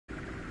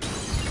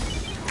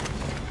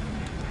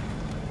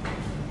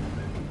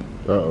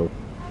Uh-oh.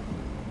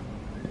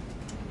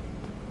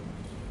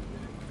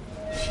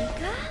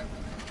 Chica?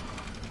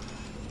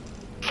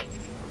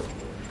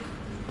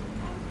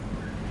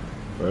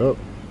 Well,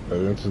 that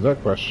answers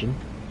that question.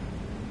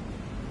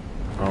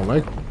 I don't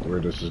like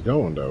where this is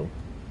going, though.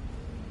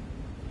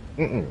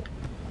 Mm-mm.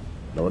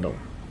 No, I don't.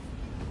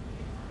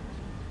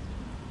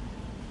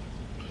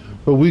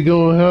 But we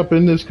gonna hop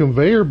in this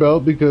conveyor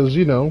belt because,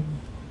 you know,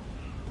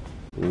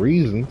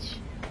 reasons.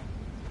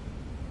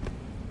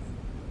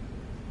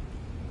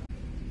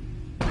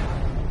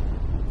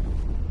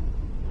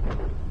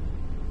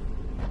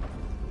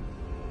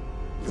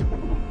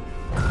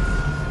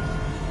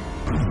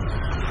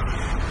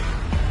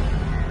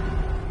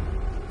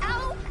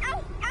 Ow!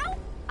 Ow! Ow!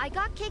 I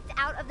got kicked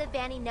out of the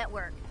Vanny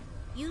network.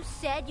 You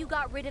said you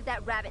got rid of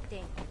that rabbit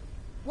thing.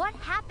 What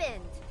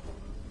happened?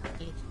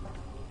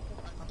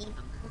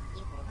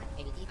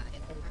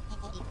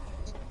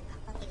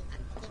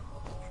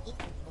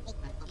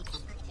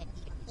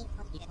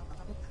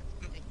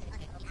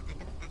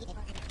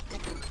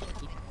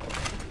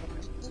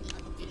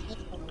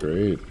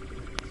 Great.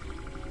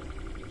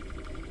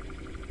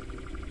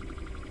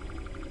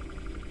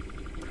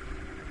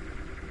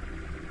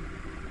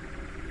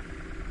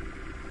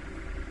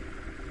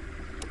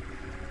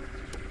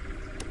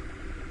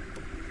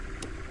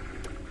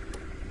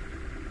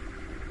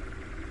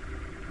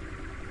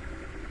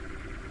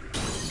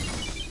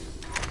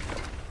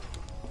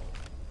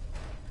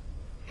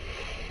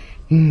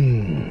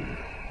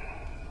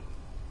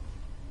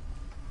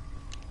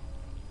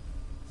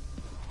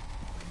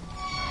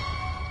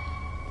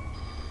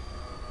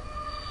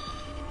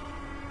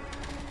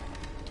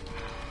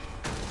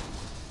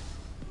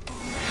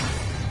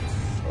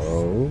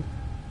 Oh.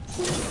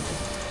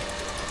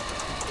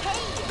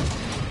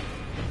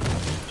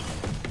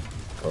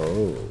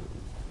 Oh.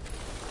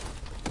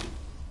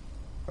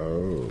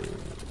 Oh.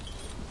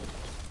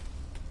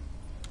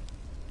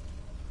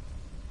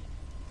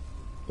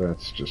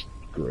 That's just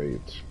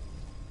great.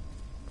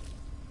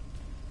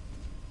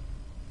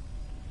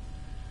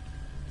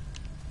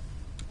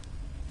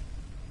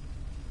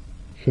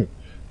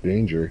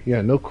 Danger.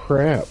 Yeah, no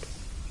crap.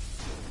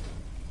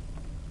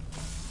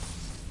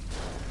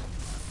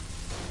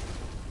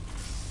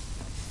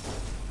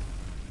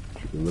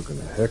 You're looking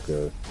a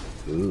hecka.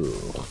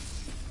 Ugh.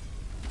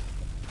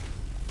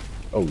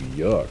 Oh,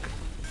 yuck.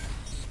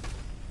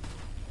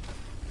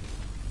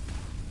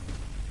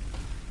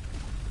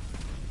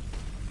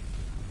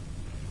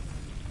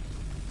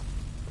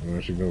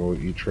 Is she gonna go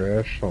eat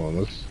trash? Hold on,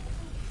 let's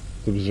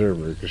observe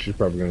her, because she's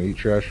probably gonna eat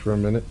trash for a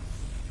minute.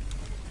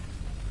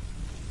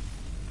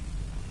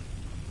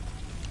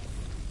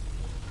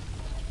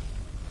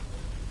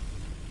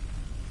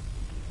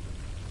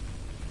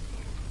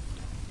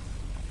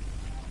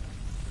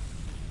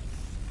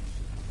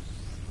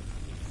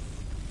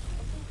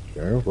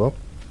 Okay, well,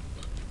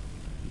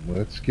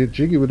 let's get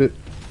jiggy with it.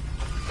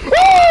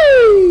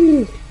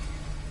 Oh!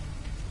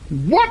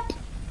 What?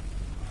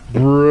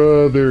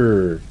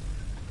 Brother.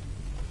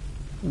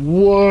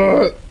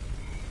 What?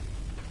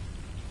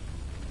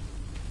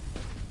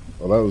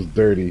 Oh, that was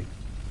dirty.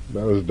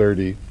 That was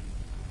dirty.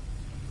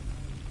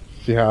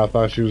 See how I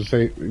thought she was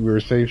safe? We were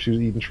safe. She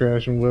was eating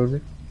trash and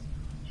whatever.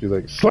 She's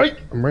like,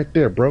 "Psych! I'm right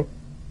there, bro."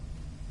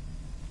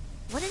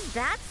 What is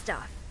that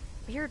stuff?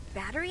 Weird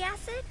battery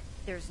acid?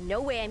 There's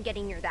no way I'm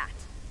getting near that.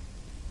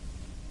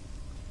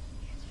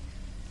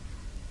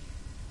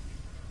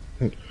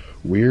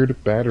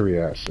 Weird battery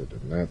acid,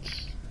 and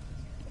that's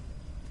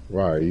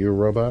why. Are you a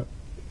robot?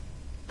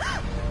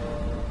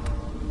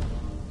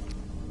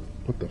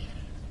 What the?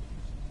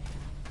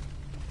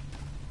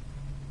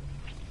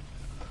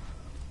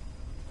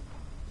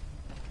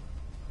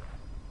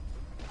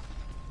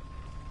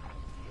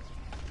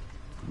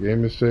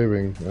 Game is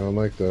saving. I don't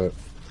like that.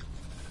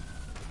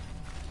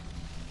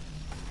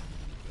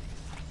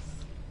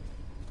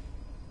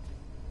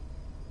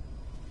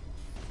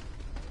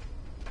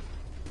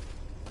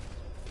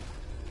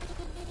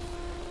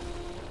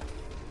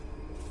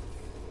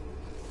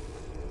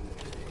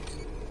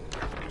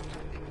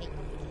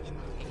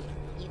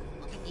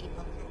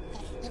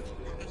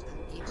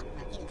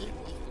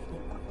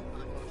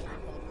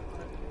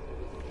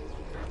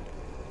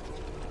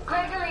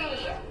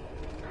 Gregory!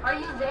 Are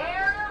you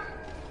there?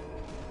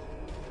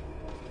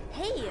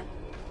 Hey!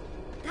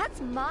 That's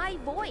my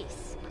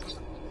voice.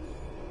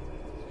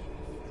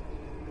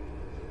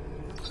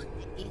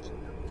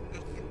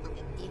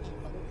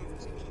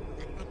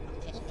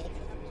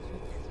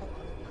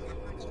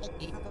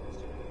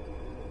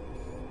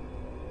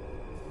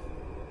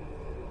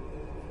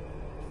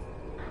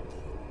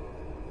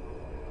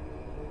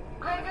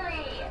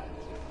 Gregory!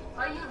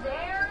 Are you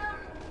there?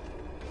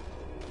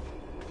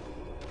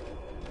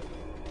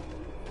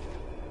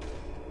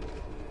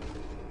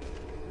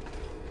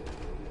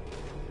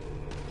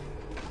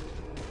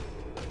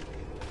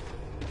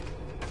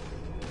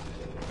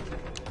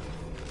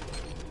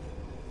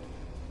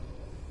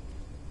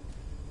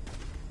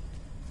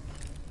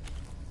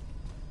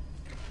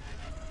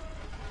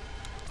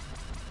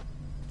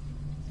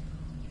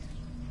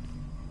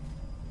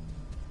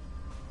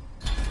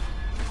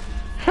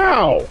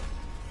 How?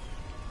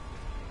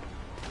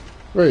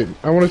 Wait,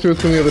 I want to see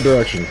what's in the other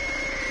direction.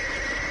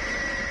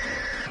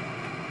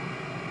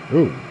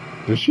 Ooh,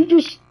 did she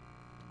just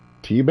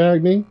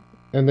teabag me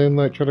and then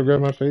like try to grab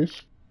my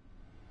face?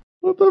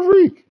 What the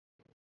freak?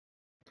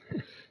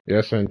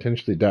 Yes, I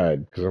intentionally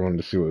died because I wanted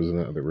to see what was in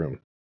the other room.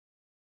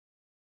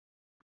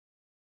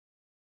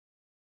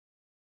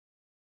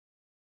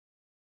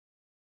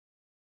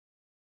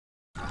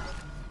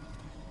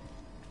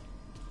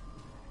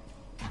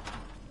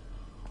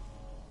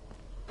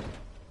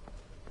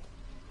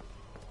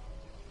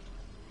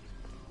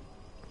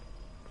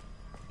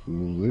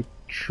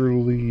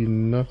 Literally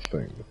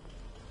nothing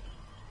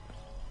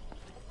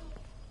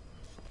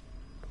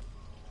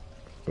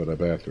but a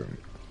bathroom.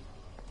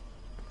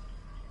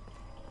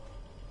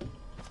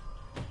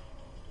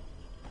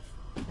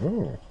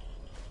 Oh,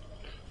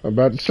 I'm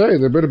about to say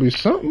there better be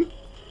something.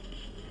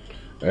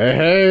 Hey,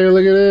 hey,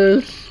 look at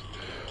this!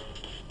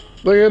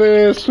 Look at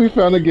this! We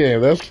found a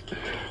game. That's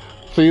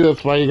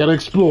why you gotta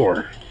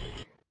explore.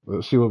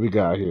 Let's see what we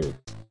got here.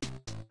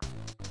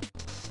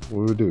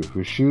 What do we do?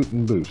 We shoot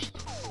and boost.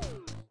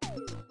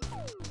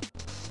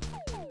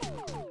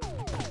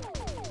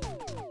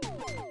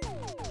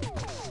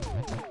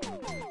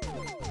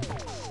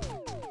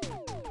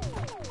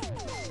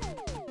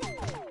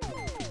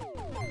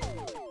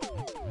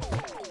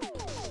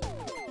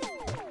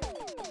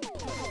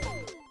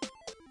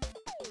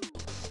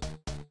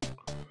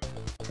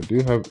 I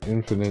do have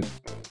infinite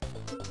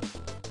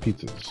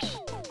pizzas.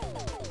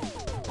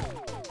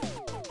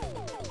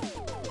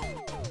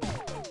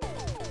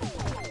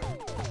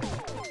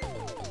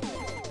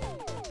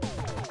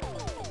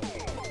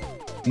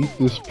 Eat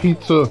this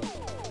pizza.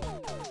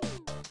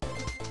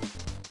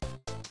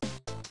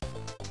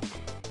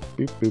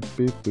 Beep, beep,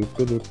 beep, beep,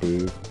 beep, beep,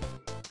 beep.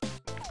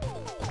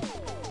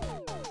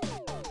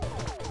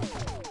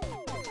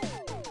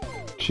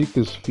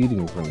 Chica's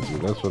feeding frenzy,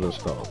 that's what it's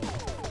called.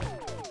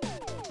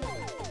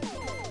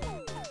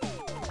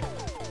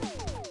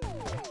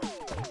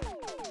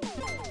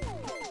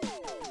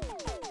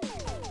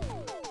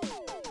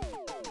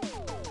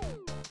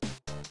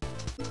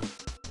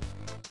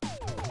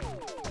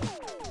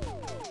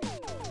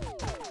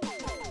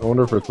 I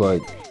wonder if it's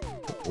like,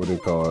 what do you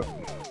call it?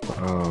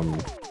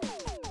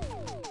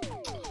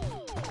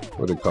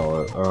 What do you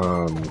call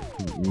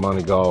it?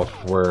 Money golf,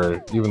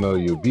 where even though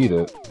you beat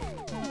it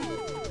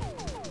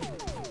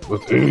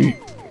with 8,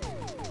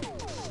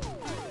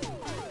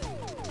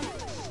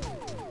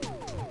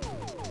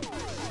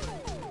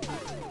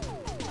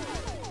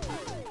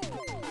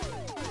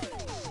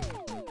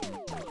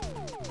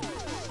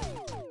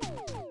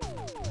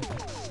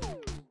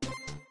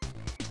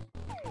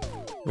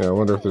 yeah, I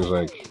wonder if there's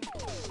like,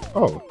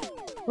 oh,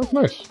 that's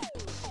nice.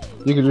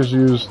 You could just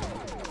use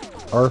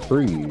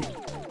R3.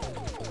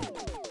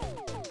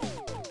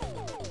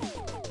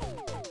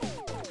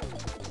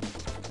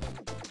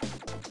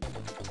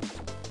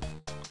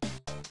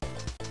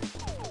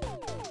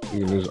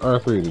 You can use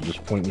R3 to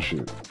just point and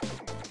shoot.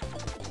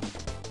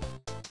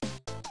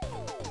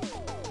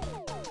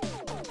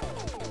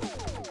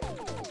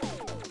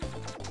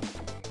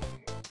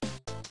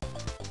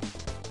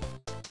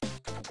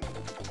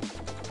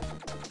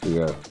 So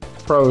yeah,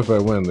 probably if I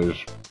win,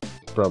 there's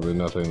probably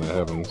nothing that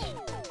happens.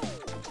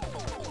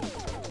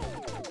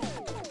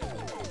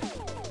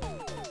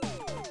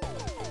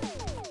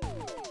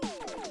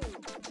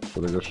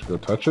 So I guess go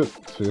touch it,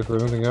 see if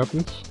anything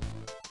happens.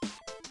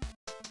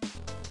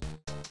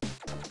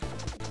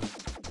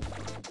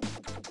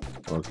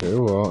 Okay,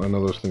 well, I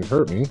know those things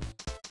hurt me.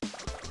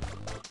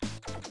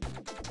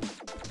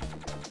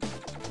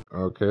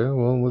 Okay,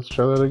 well, let's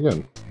try that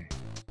again.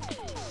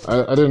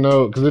 I didn't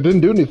know, because it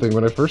didn't do anything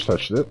when I first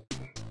touched it.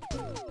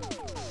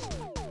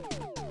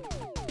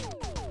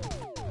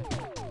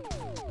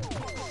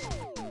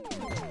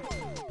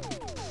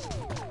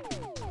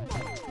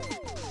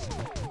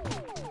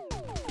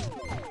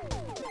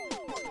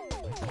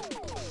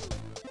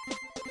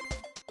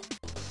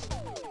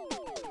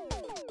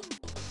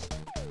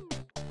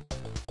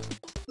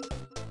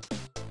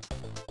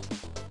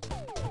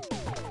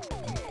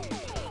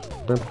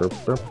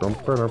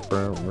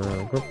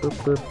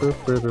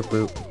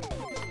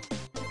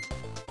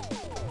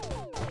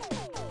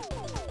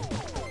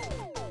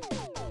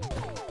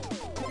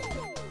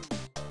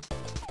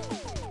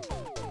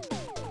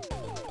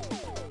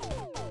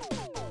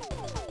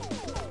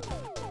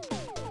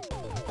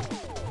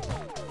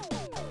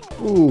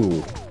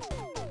 Ooh.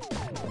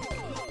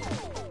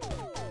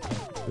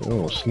 You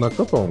almost snuck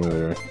up on me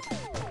there.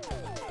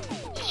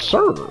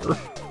 Sir!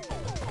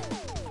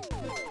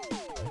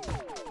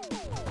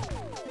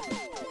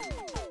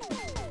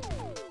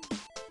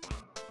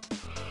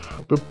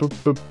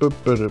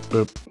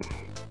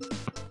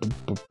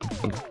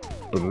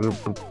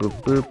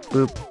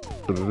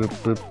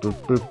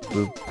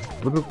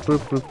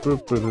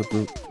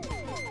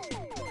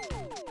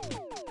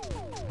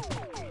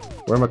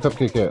 Where my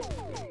cupcake at?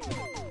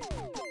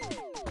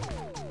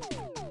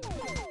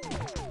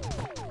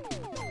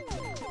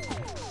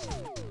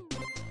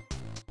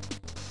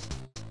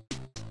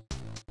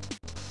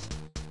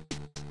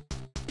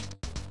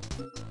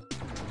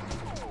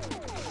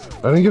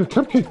 I didn't get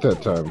a cupcake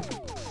that time.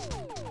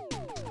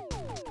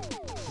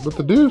 But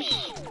the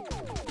deuce.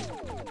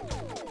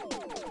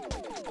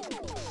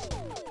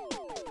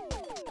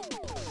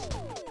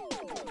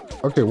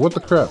 Okay, what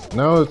the crap?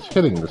 Now it's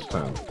hitting this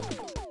time.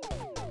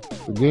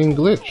 The game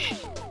glitched.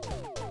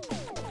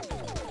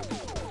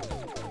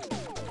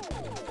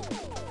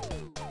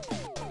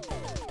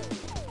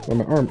 Now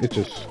my arm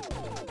itches.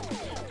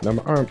 Now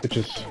my arm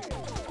itches.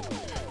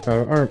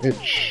 Now my arm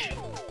itch.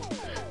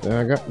 Now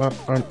I got my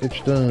arm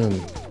itch done.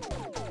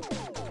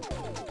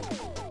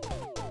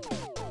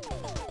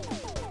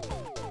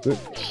 Is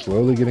it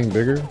slowly getting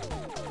bigger?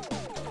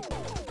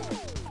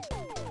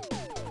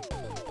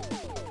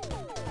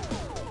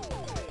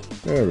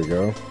 There we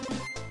go.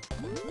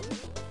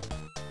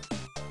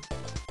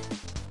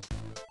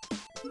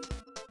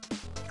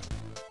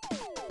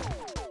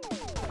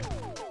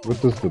 What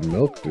does the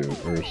milk do,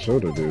 or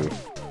soda do?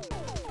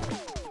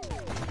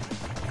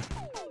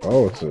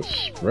 Oh, it's a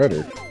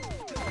spreader.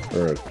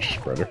 Or a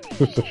spreader.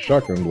 It's a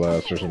shotgun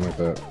blast or something like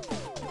that.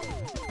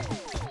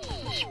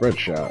 Spread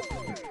shot.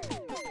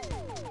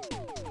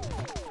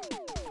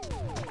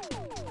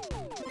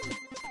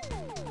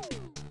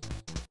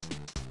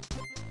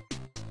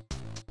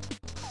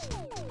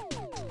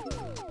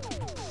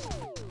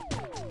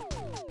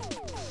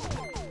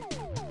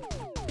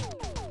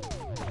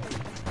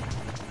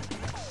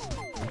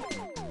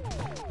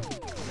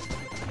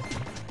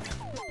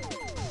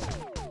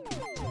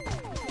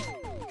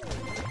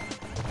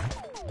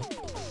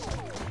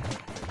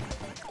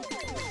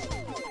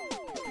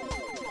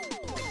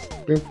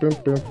 Boop, boop,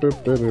 boop, boop,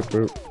 boop,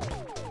 boop.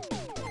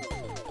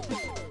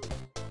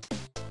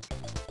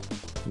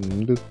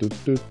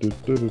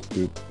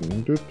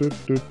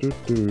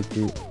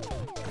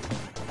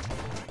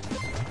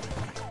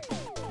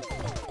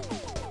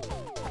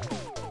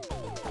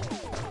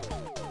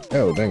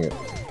 Oh, dang it.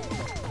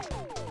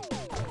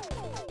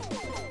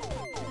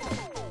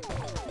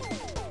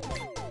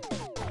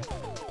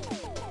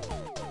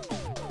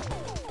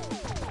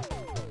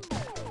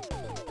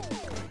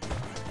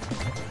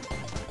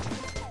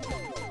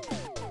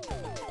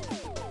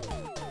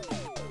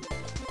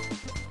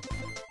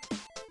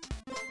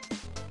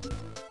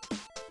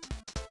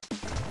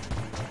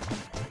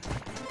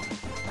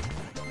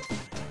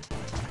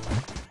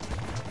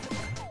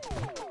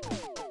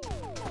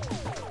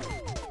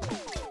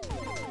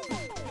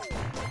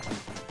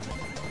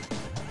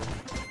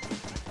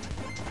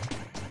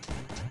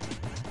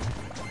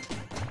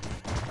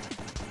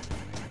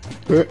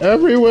 They're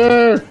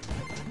everywhere!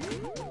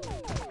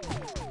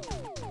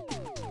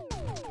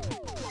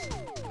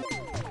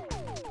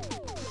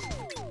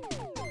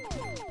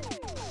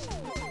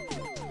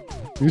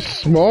 He's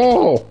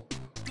small!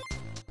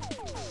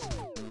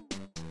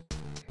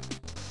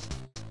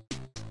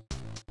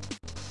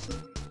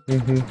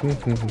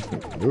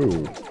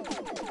 Ooh.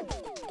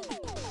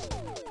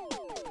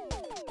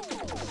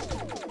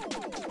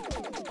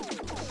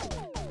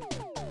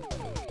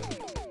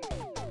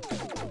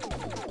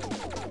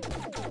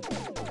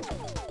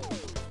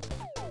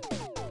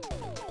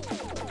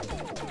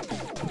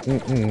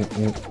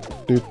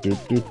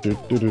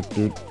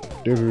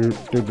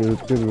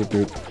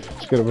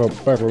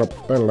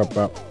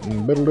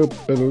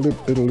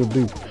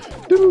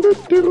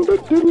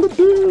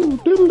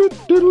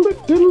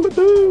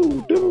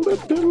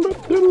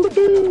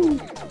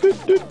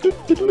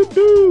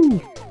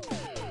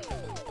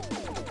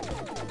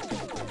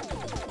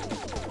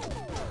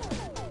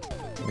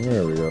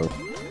 There we go.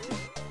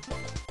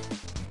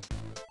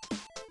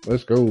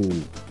 Let's go.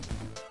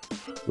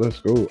 Let's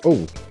go.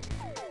 Oh.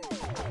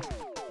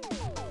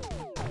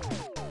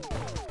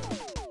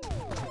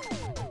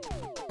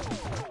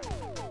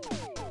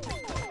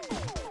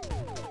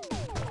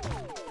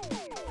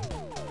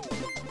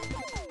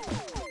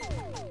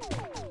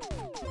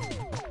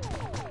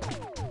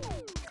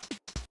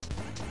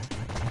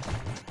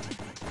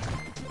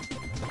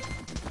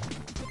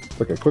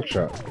 Like a quick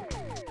shot.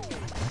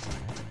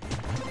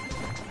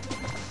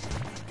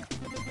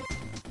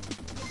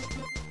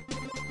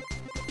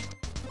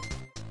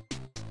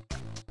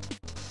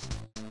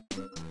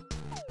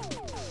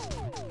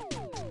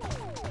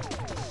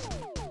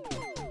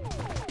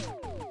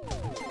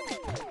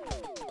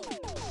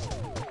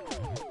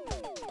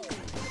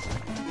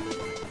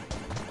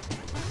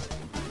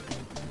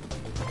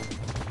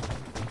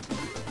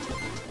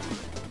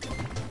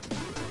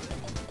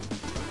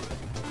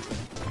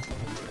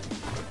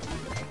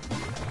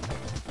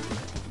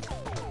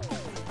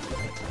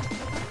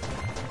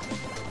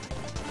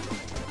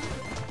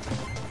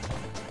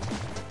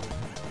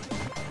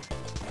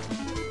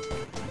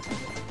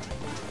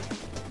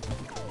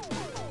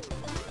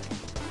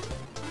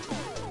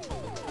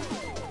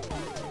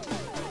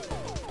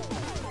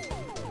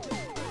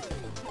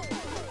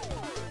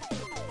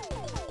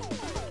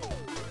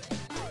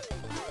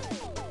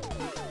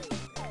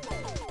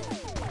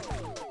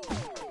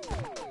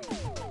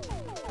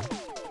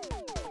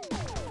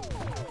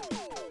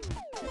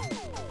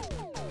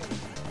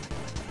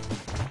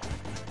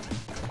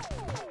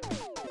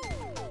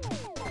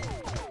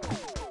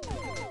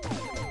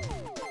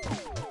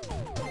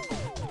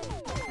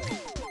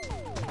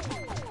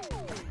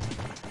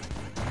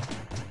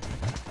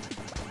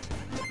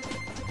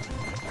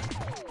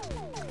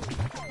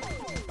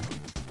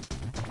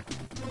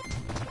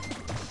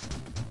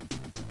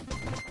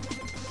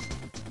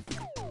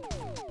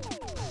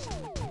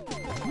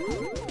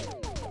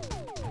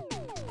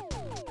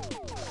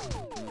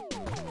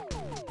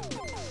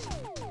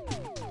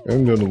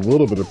 I'm doing a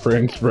little bit of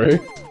praying spray.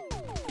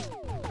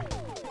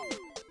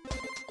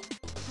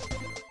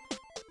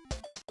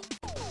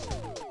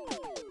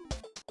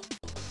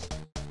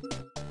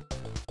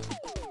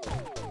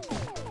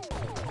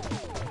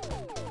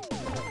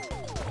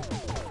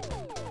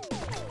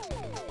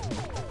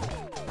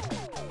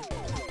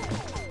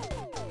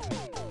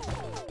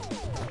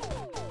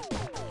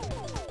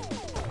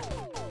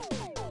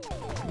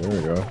 There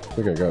we go. I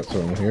think I got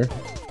something here.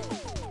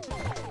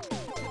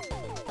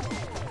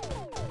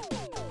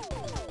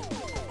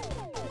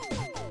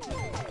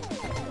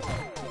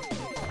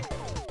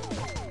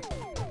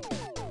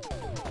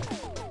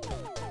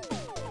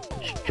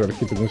 Just try to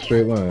keep it in a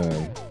straight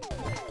line.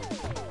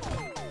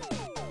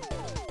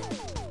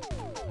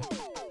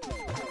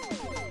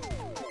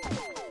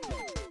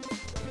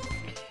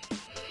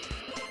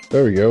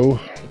 There we go.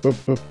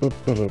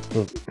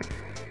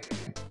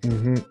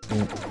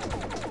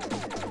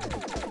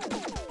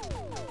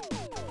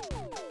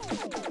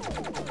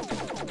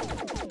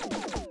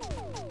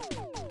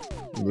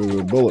 There's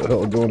a bullet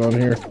hell going on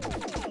here.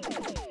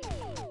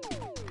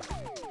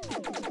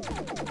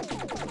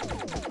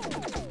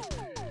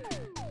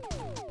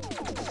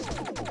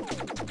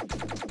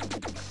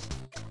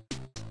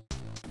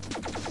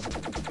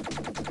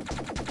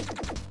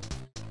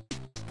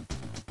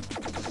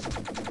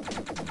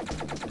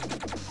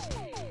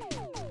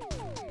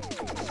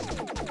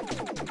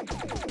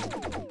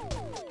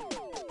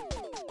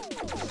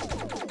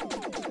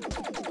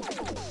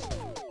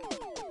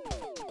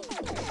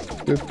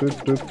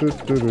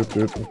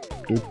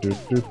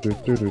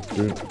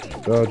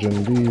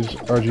 Dodging these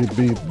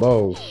RGB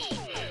balls.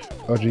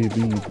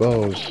 RGB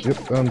balls.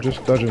 Yep, I'm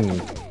just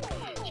dodging.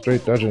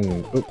 Straight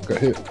dodging. Oh, got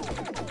hit.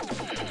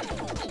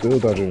 Still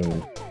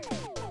dodging.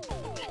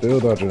 Still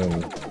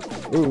dodging.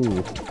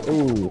 Ooh,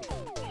 ooh.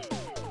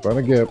 Find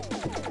a gap.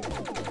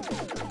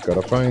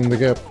 Gotta find the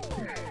gap.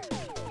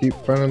 Keep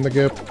finding the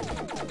gap.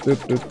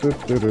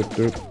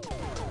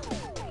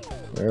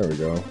 There we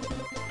go.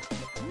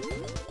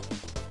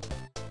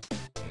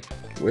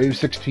 Wave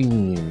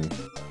 16.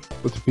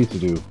 What's a pizza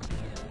do?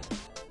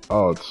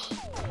 Oh, it's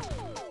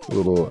a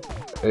little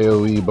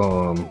AoE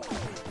bomb.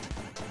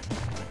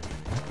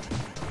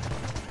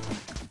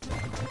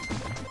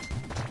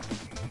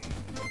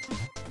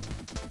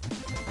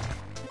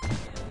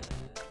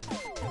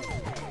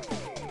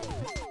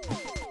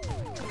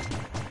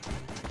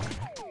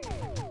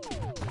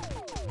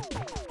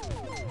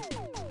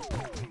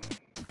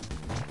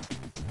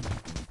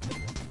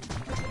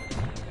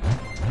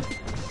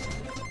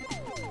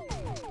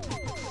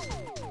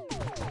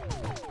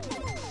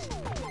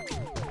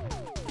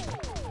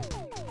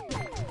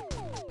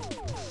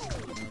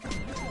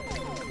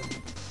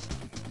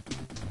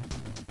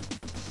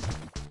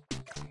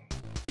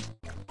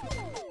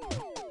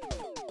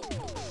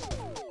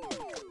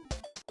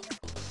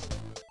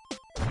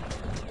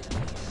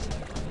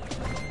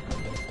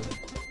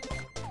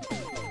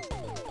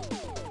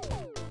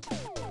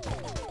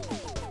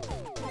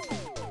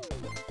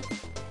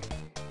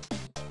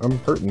 I'm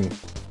hurting.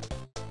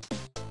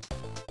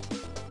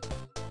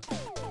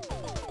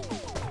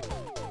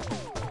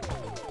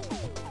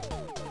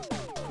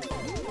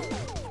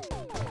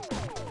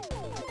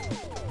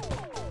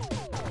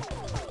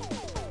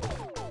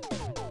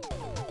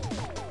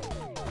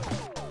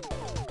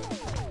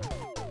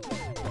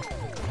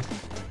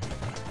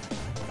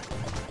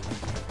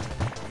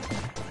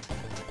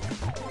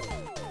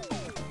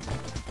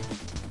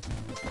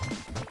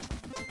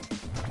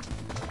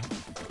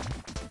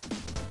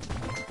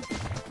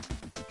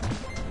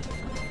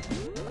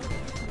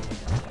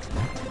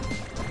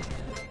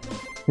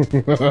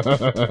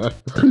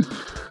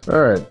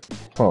 Alright,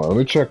 hold on, let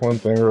me check one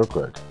thing real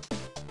quick.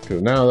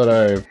 Because now that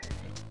I've,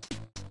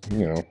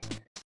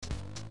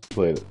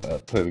 played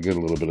the good a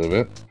little bit of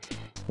it,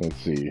 let's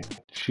see.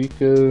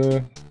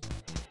 Chica,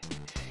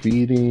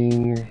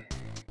 feeding,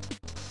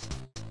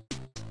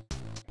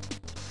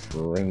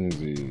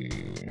 frenzy.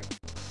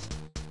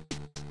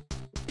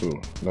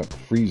 Ooh, not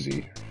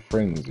freezy,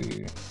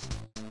 frenzy.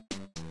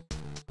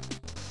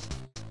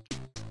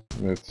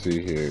 Let's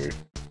see here.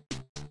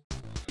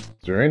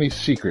 Is there any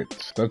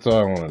secrets? That's all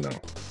I want to know.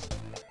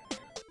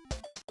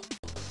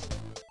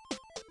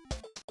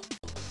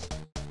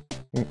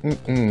 I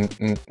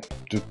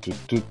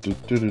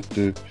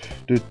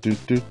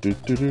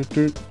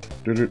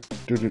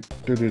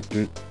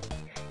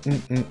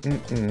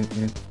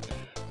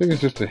think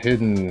it's just a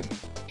hidden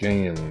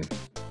game.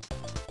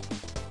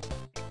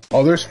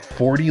 Oh, there's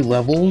 40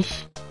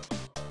 levels?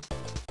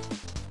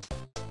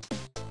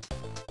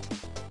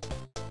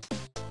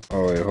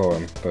 Oh wait, hold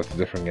on. That's a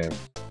different game.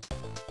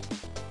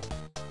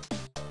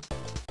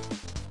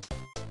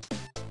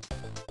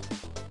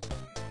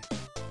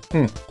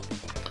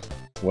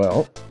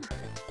 Well,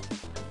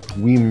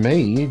 we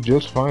may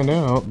just find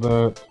out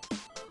that...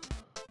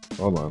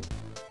 Hold on.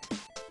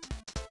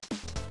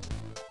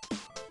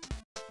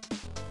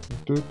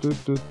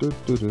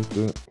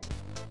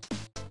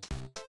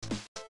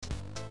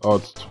 Oh,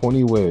 it's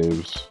 20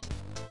 waves.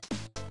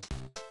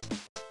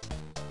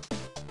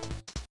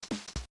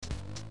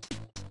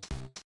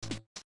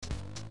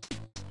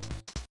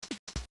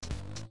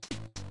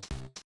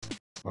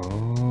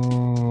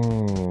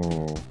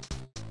 Oh.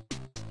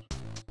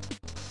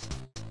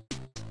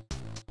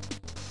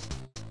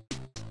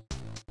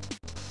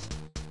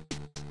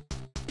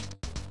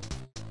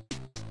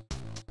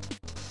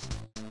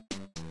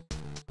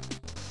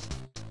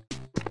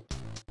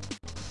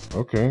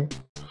 Okay.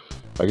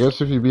 I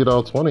guess if you beat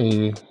all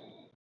 20,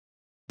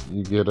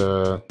 you get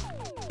a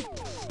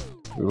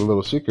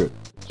little secret.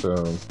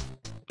 So,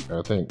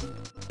 I think.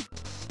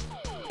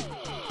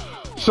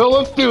 So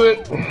let's do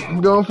it.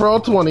 I'm going for all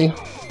 20.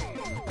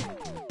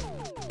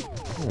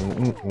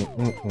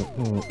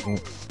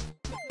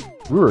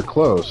 We were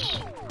close.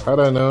 Had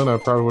I known, I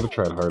probably would have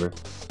tried harder.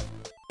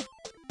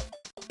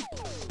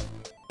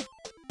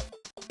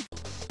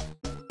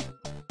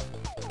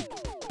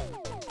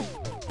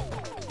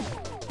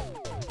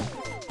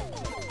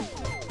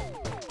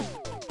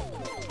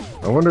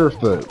 I wonder if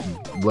the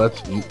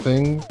let's eat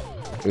thing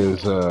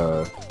is,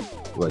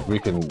 like we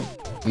can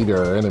eat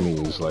our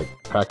enemies like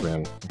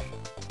Pac-Man.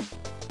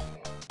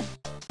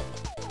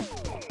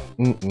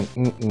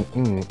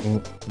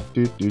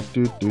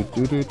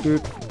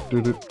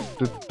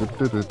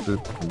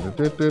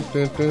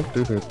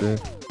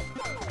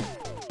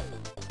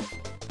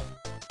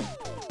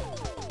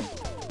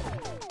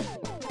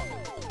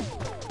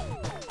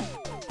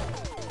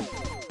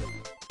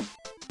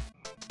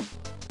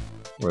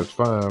 That's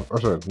 5. Oh,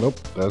 sorry. Nope,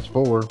 that's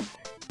 4.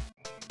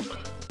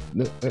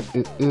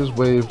 It is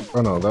wave.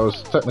 Oh no, that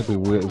was technically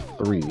wave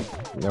 3.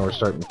 Now we're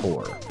starting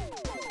 4.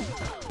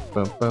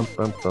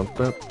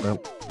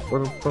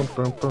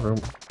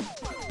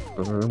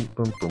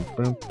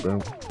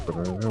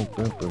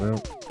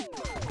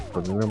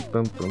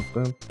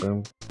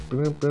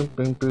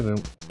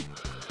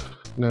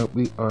 Now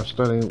we are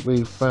starting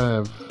wave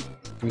 5.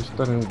 We're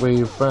starting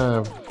wave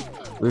 5.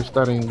 We're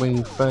starting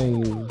wave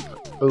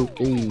 5.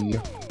 Okay.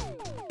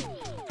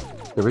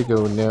 Here we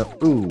go now.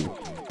 Ooh,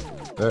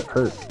 that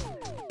hurt.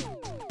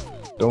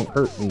 Don't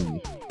hurt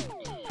me.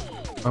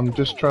 I'm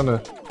just trying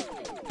to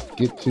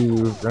get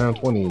to round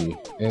 20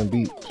 and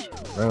beat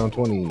round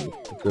 20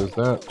 because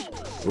that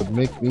would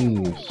make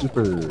me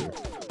super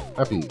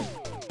happy.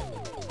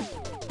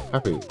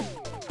 Happy.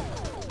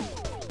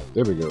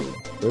 There we go.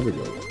 There we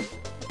go.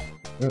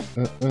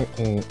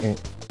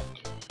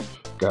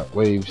 Got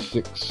wave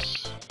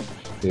 6.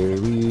 Here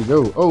we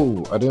go.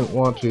 Oh, I didn't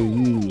want to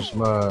use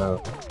my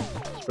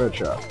spread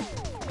shot.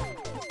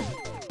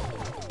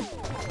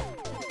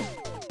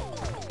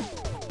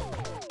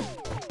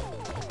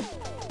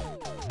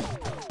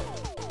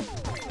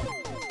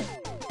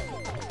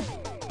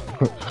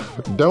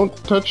 Don't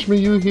touch me,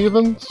 you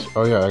heathens!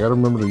 Oh yeah, I gotta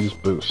remember to use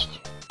boost.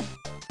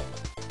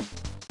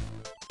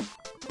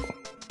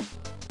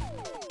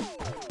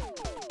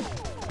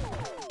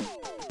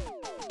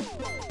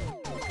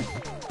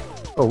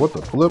 Oh, what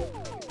the flip?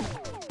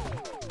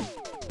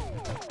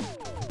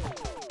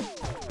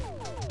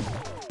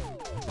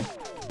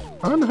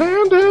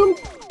 Unhand him!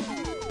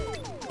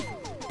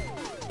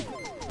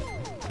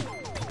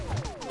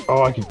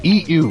 Oh, I can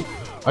eat you!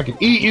 I can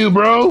eat you,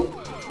 bro!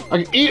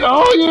 I can eat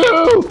all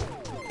you!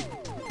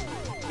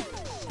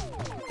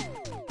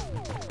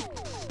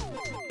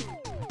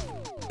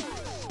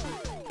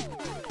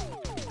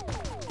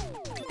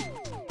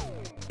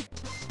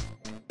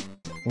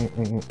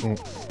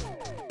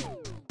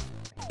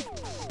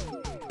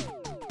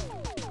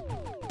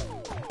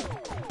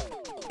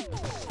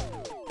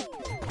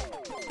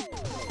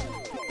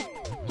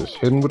 Just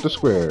hidden with the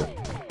square.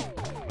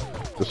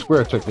 The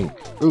square technique.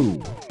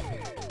 Ooh.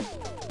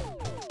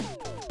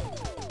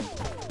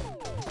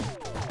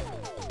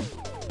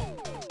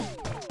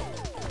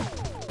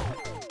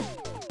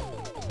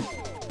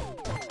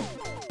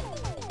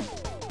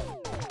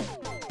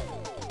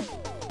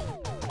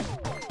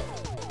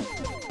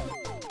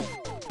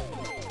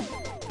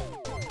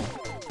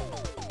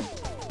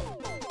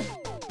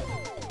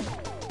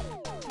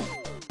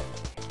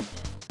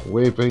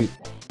 Wave 8,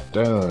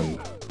 done.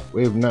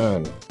 Wave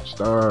 9,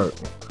 start.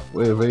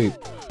 Wave 8,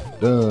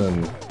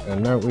 done.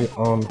 And now we're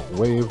on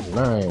wave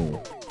 9.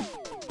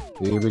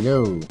 Here we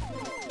go.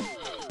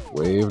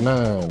 Wave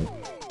 9.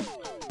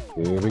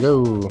 Here we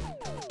go.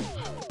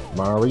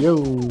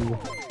 Mario.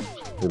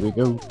 Here we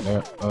go.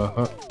 Now,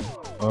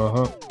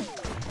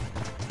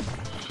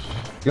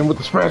 Get him with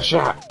the spread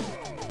shot.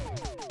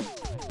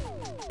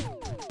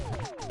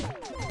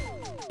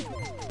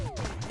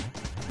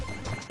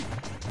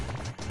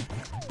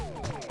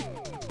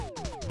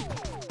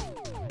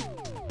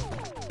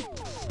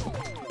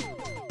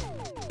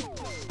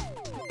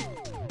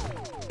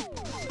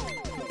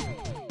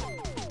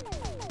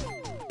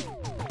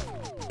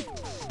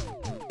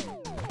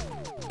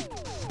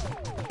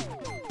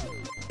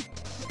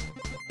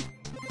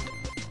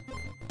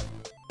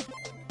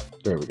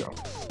 There we go.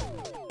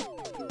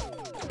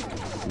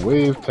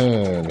 Wave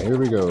 10, here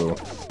we go.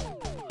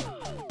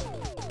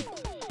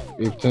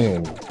 Wave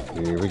 10,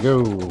 here we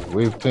go.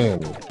 Wave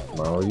 10,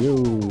 Mario,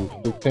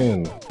 Big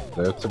 10,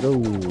 let's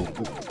go.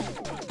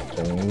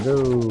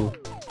 Tango,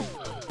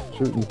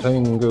 shooting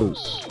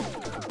tangos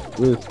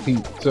with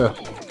pizza,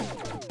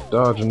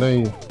 dodging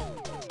a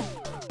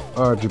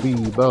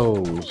RGB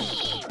bows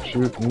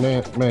shooting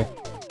at me.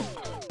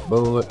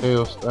 Bullet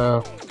hell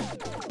style.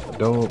 I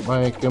don't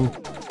like him.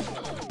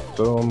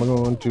 So I'm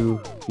going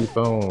to keep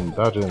on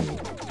dodging.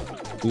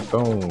 Keep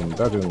on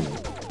dodging.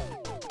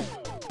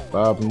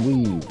 Bob and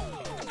weave.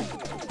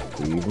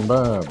 Weave and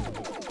bob.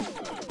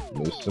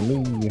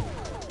 Missing me.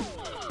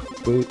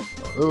 Wait.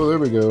 Oh, there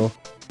we go.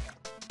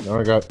 Now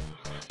I got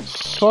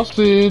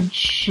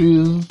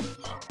sausages.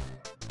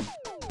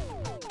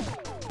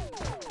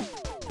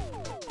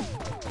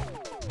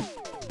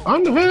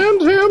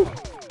 Unhand him.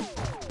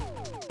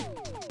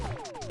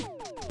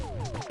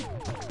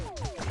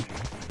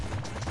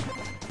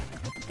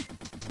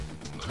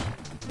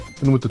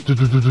 And with the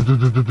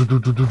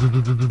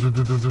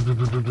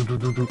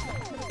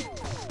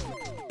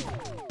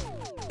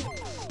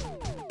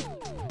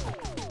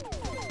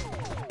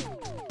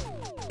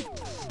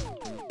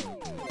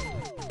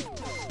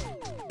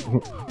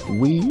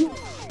weave.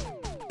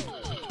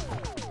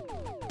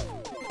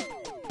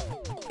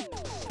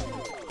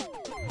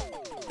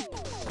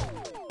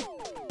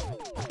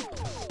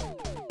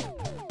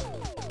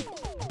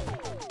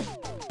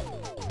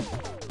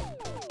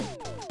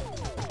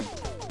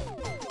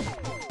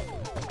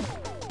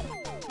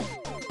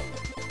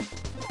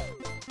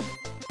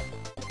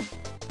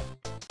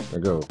 There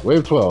we go.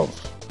 Wave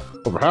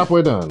 12. Over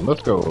halfway done.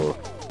 Let's go.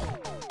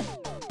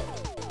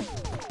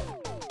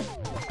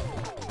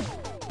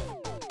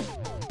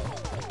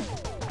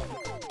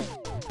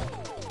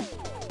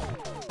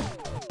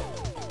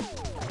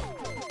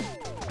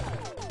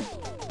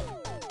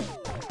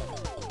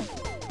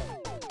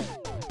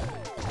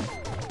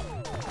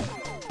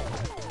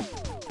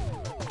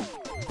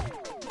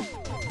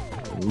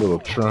 Little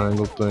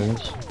triangle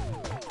things.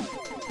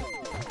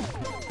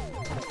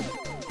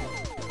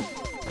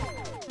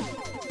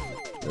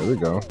 There we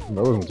go.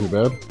 That wasn't too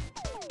bad.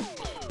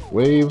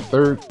 Wave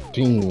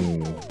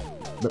 13.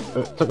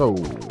 To go.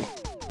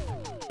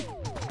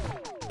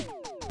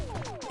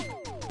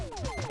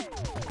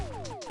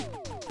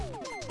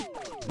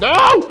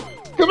 No!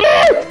 Come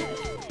here!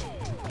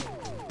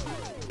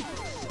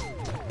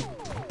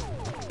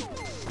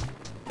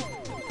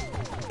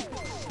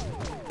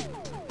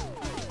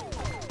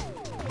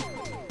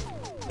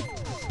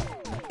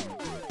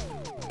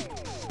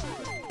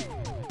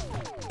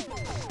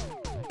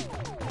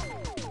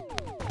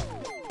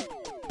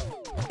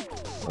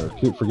 I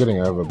keep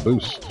forgetting I have a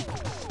boost.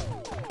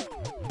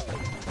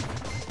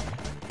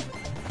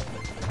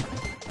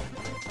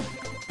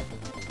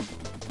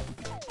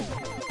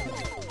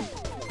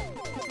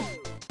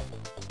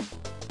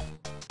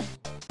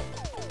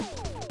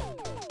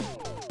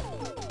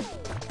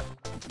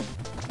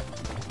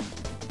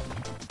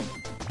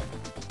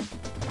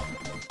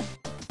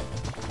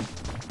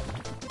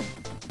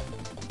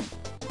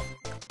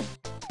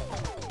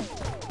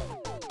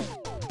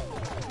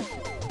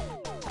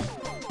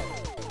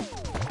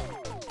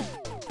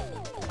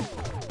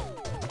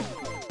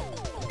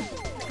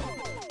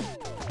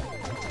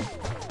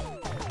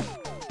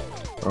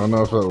 I don't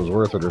know if that was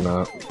worth it or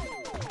not.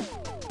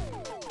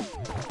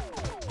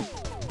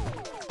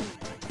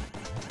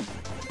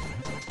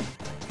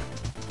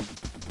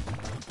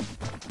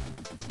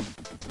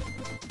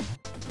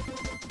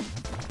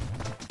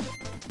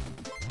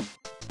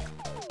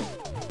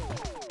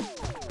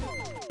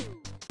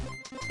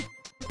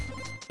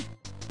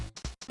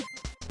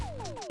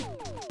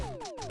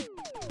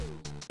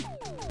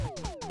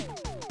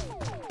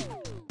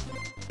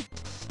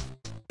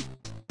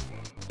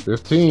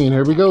 $15,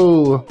 here we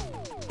go.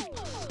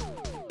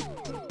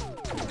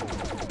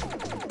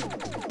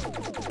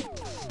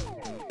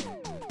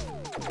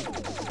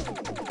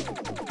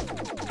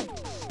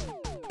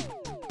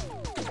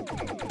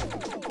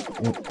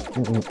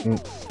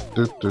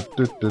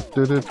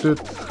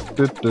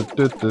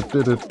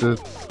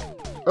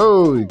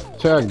 Oh, he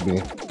tagged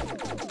me.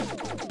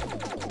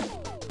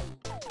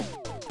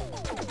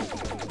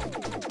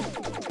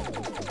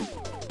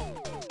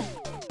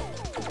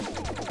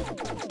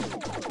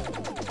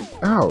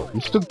 Ow, he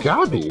still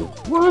got me.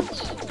 What?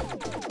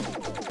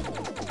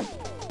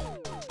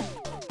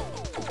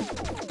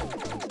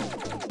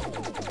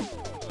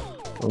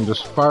 I'm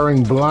just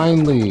firing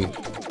blindly.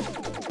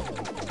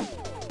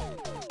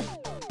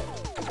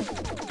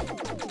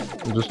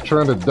 I'm just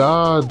trying to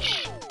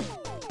dodge.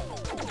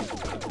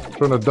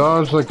 Trying to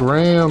dodge like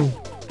Ram.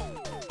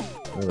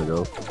 There we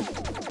go.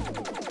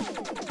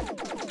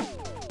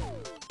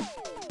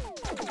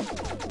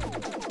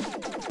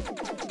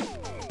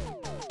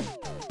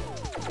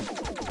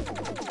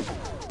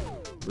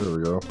 There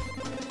we go.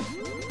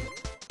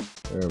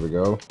 There we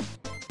go.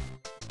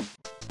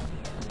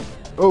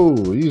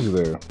 Oh, easy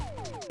there.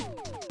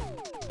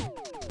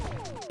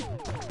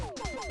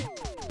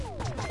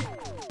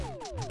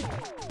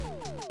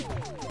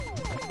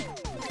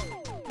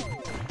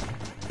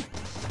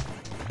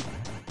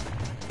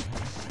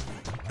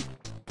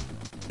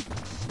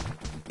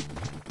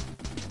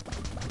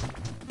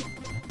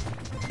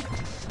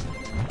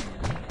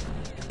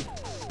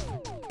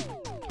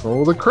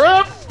 Holy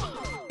crap!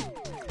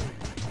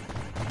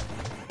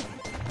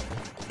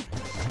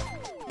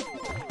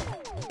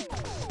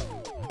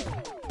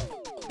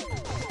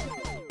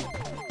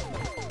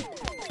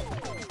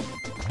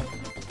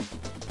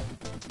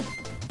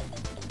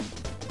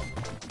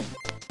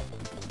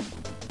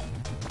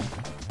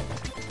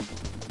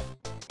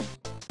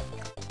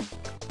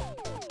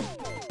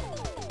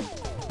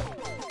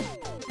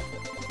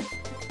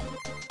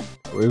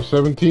 Wave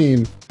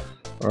 17.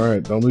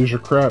 Alright, don't lose your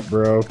crap,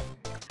 bro.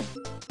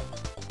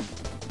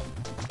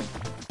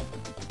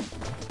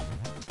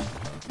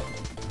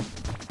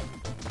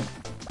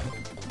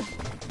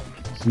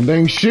 Some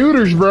dang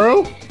shooters,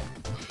 bro.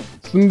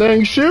 Some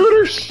dang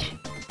shooters.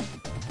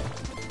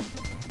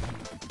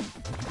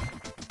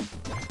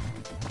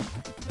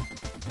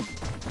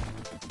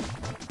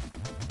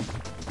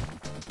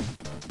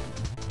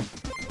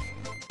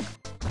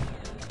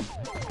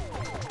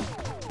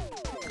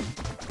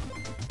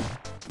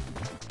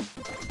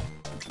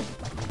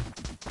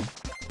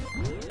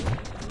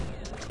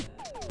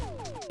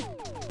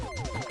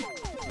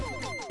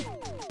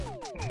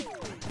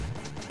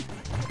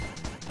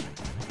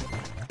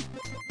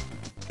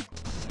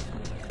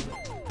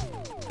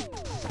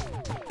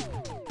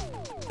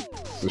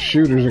 The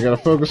shooters, I gotta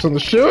focus on the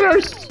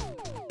shooters!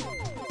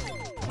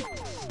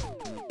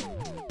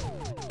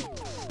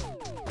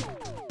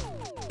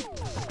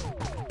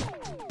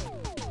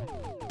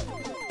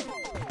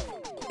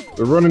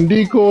 They're running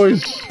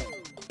decoys!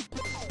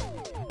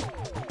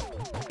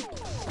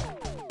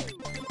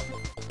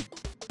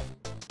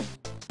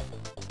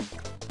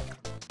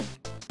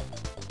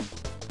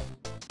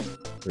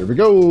 Here we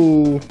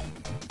go!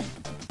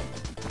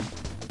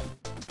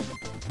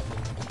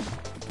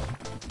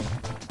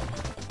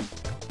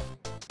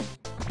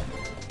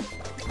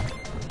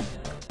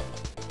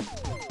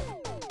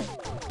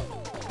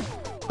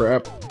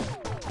 Crap.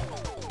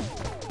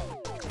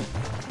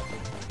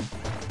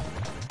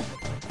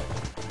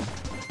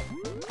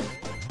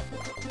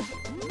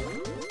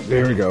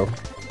 There we go.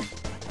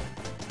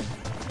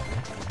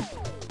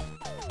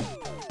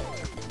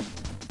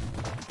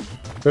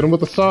 Hit him with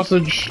the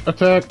sausage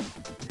attack.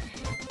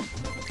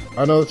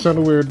 I know that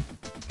sounded weird.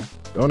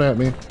 Don't at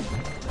me.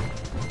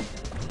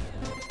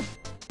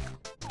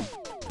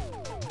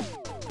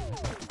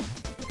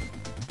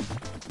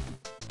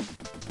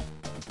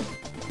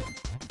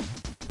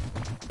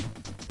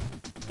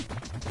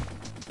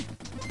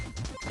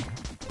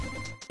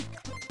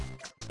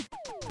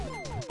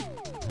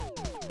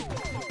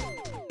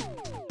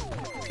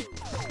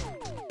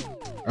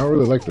 I don't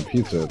really like the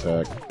pizza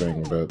attack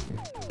thing, but...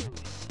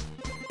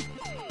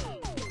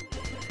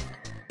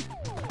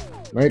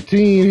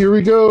 19, here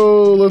we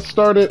go! Let's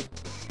start it!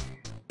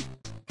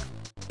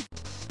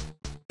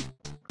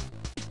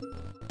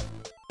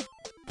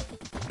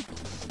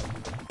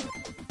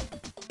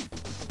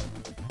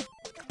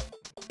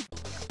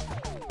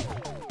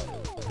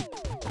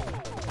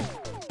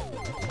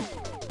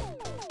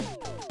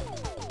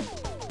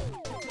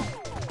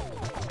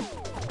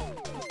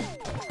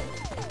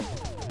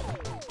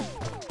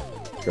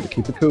 Gotta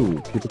keep it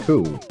cool, keep it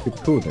cool, keep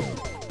it cool down.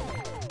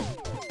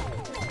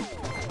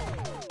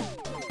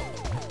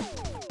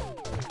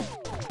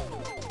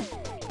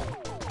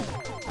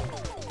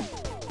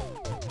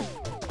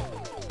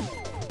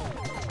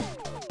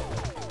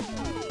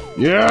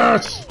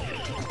 Yes!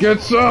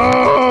 Get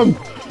some!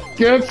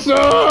 Get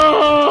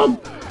some!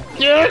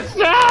 Get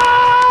some!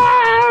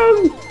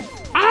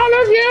 All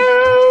of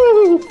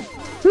you!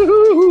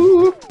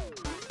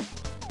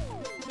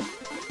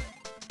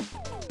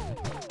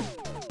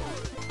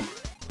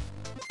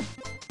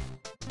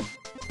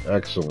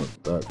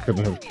 Excellent. That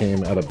couldn't have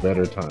came at a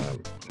better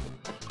time.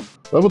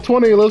 Level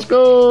 20, let's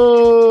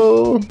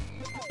go!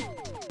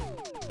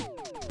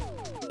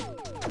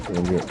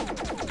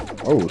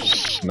 Oh,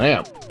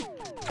 snap.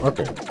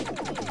 Okay.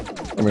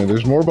 I mean,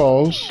 there's more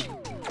balls.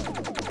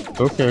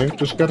 It's okay.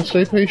 Just gotta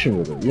stay patient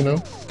with it, you know?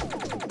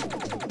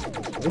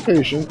 Stay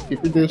patient.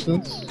 Keep your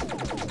distance.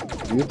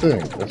 Do your thing.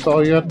 That's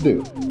all you have to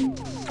do.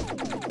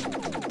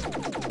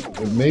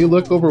 It may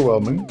look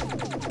overwhelming.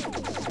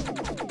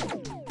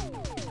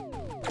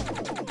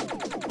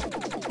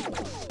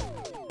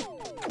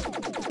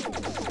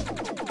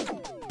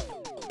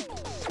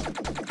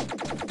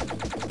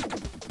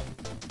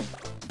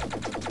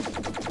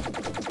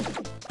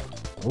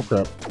 Oh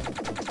crap.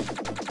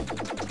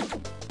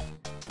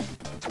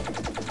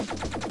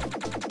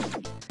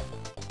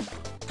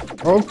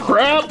 Oh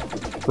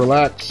crap!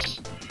 Relax.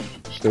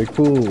 Stay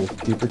cool.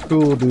 Keep it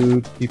cool,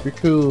 dude. Keep it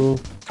cool.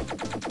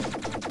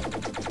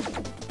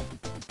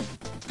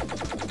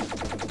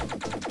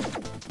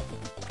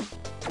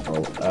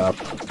 Oh,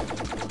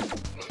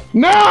 F.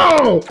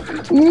 No!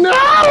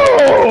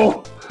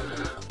 No!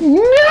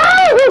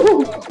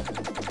 No!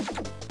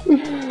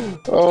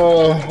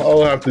 Oh,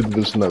 I'll have to do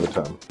this another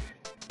time.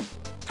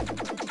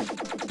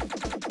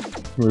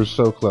 We're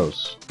so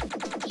close.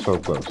 So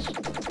close.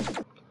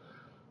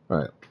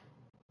 Alright.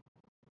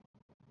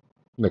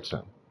 Next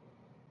time.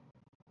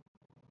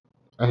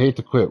 I hate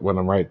to quit when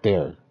I'm right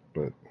there,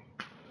 but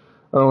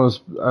I'm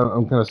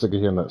kind of sick of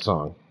hearing that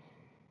song.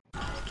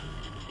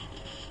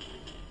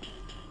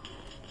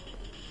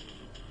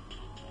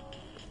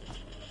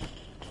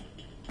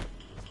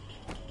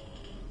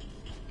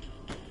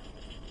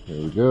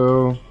 There we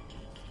go.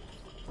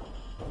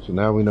 So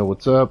now we know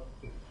what's up.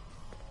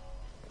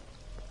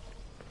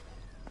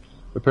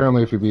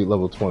 Apparently if you beat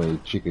level 20,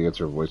 Chica gets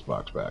her voice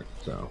box back,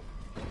 so.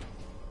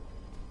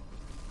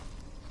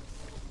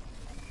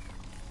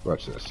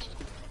 Watch this.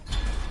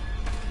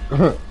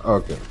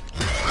 Okay.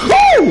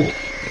 Woo!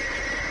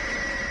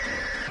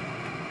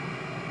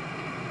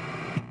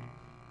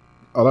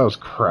 Oh, that was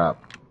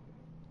crap.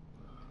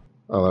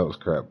 Oh, that was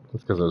crap.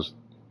 That's because I was...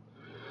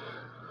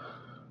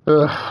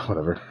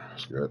 whatever.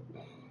 Screw it.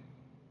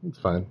 It's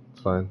fine.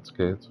 It's fine. It's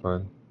okay. It's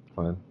fine. It's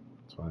fine.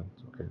 It's fine.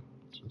 It's okay.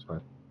 It's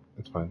fine.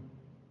 It's fine.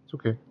 It's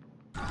okay.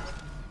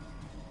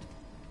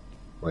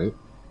 Wait.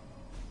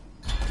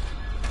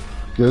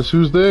 Guess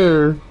who's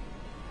there?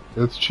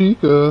 It's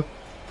Chica.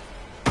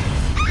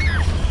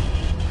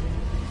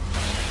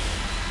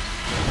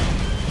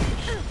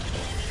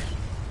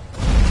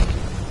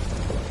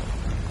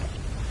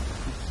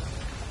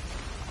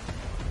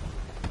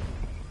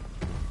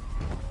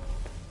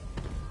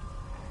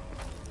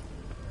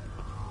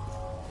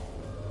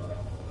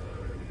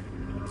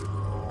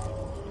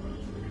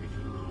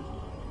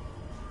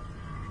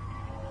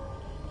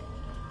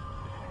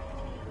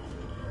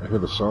 I hear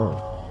the song.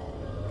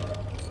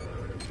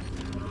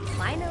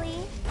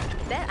 Finally.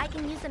 Bet I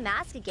can use the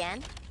mask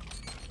again.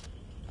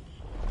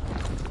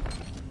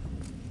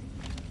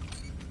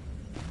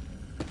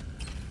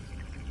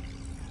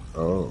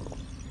 Oh.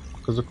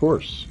 Because of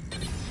course.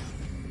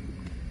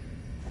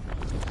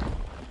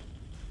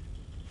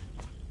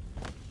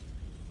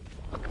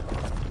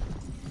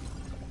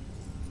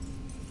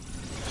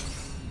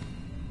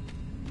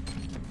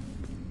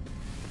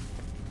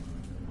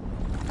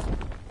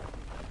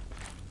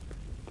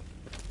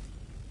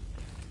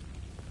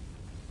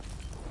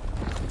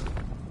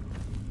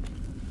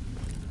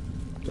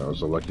 That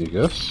was a lucky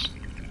guess.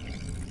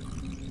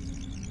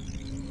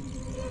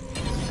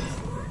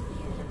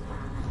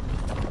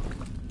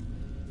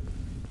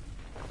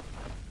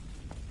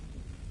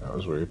 That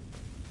was weird.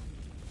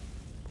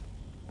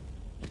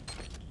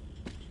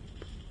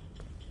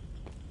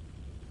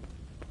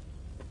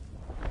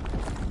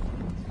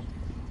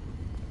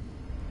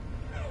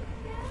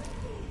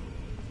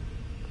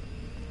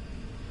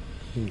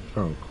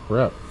 Oh,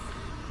 crap.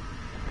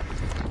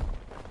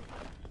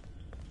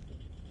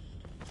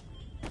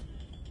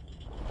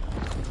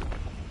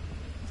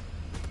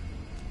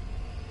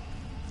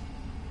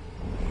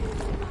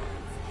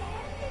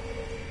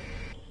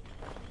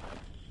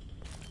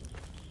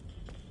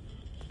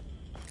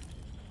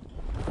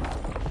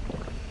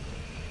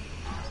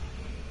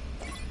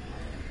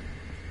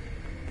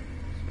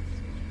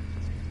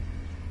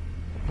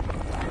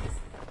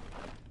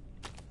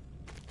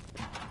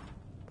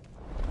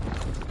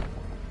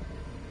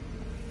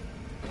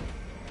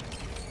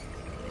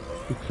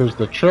 Because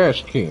the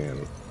trash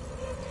can.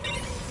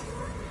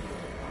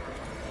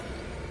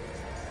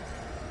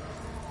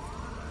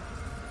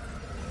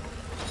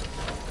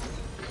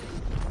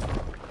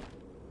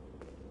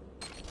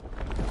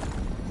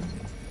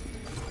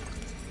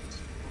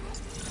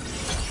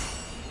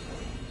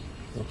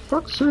 For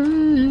fuck's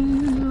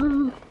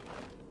sake.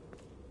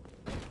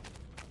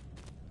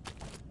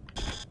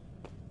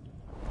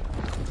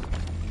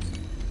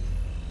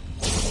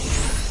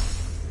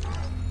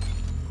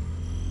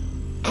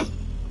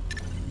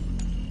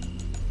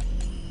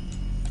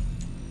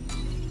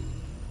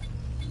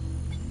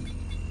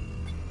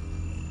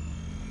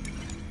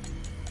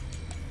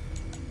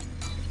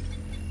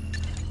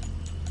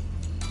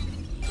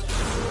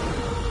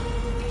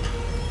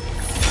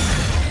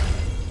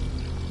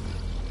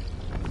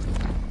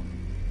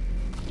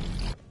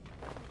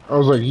 I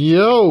was like,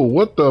 yo,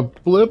 what the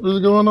flip is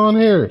going on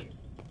here?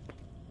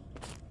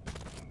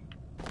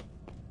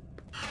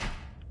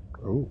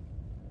 Oh.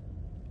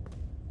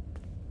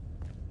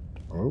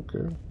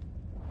 Okay.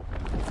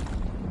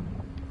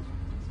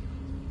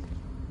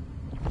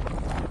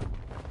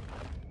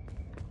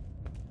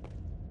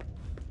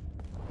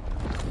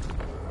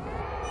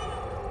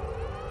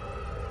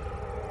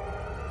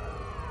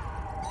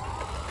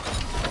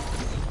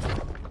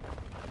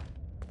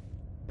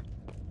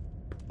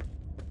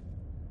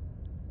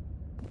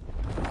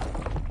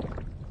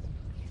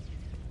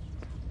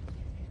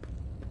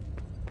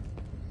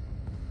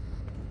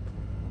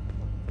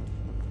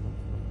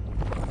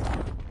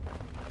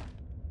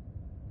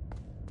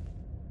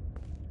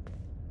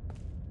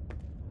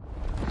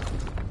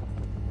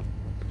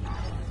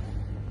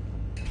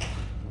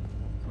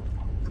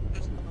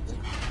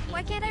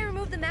 Why can't I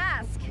remove the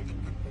mask?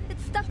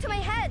 It's stuck to my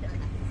head.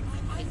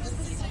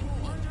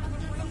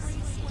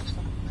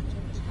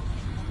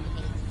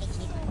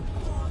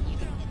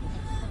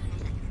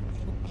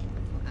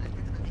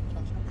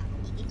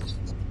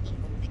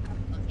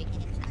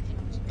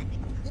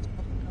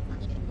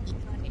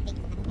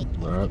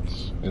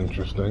 That's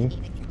interesting.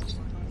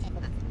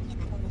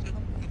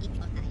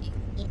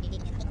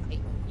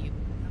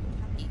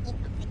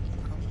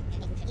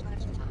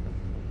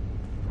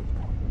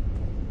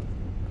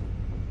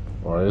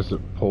 Why is it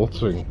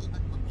pulsing?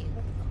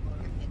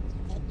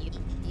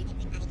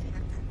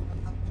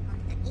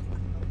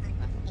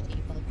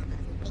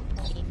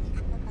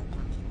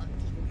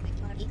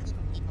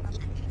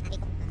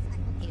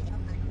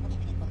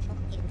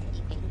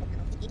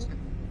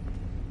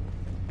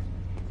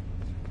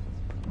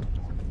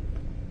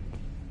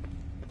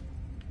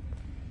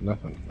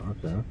 Nothing.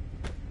 Okay.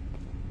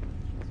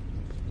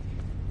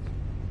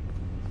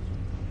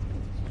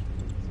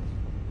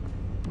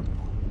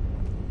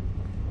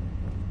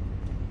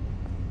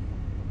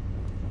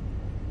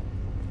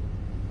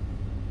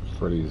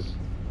 Freddy's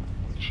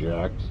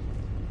jacked.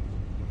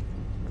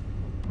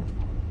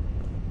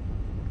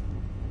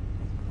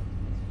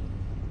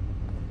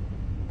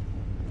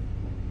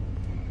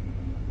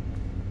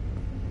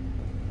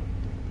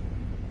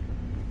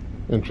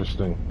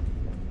 Interesting.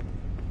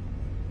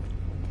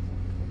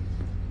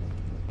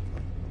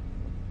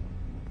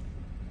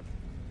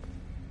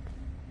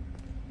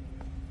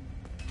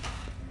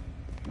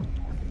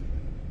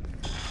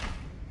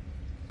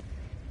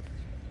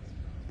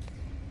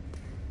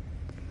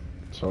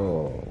 It's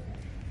all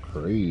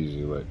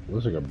crazy. Like,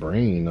 looks like a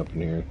brain up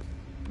in here.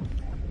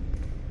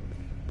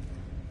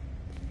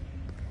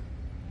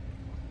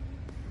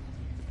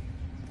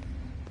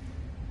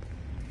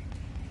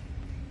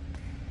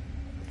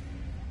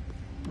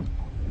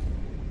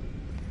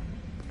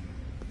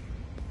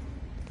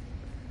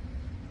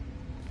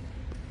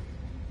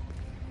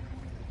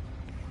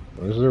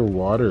 Where's there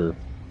water?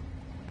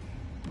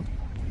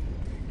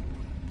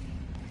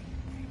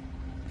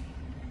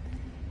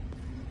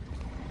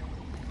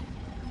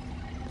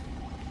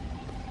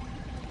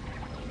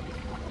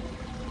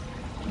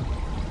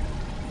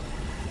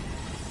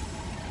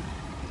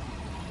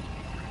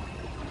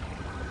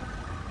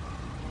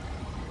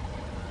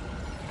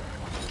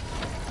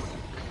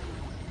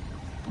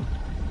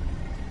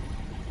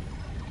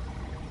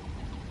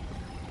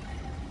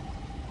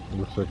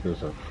 Looks like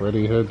there's a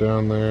Freddy head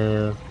down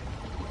there.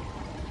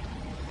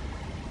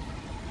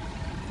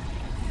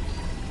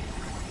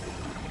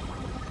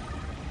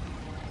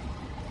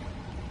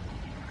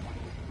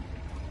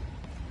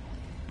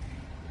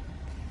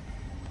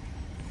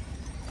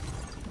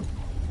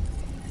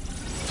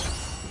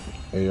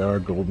 AR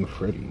Golden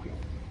Freddy.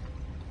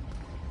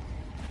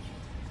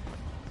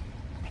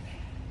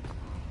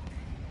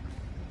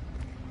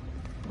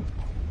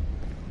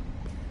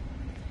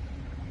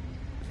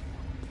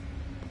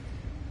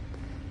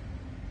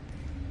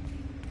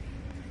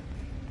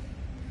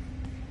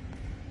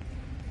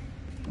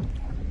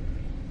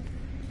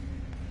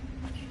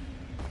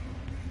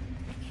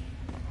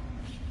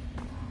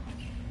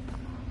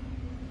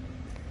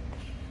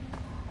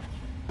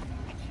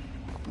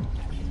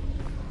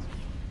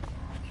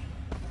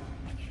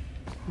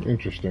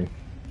 Interesting.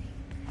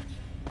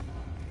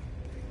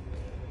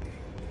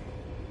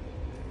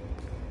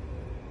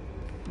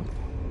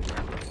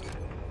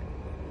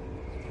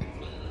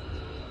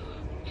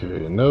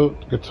 Okay,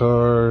 note,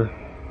 guitar,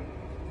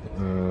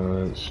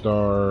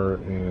 star,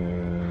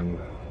 and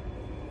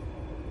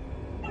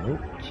note.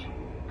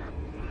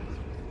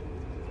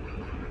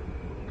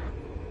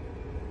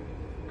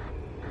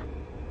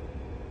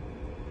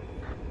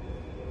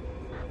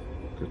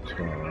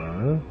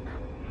 Guitar,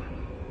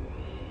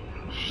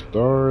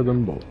 star,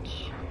 then bolts.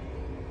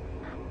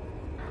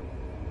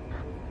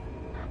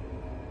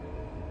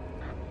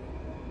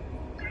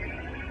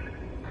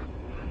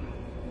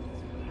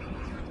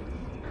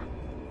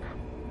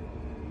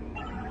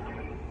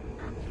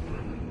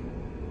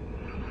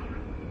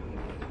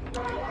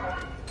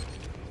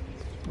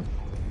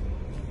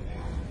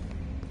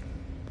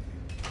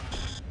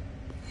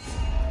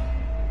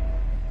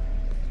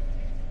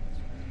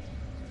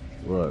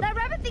 What? That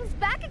rabbit thing's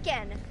back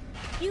again.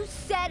 You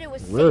said it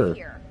was Where? safe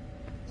here.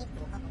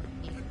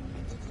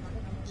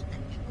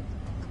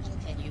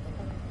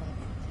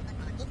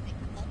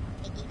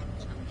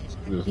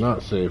 It is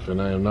not safe,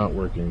 and I am not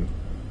working.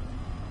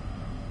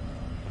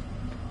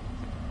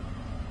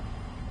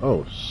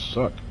 Oh,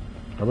 suck.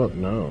 How about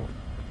no?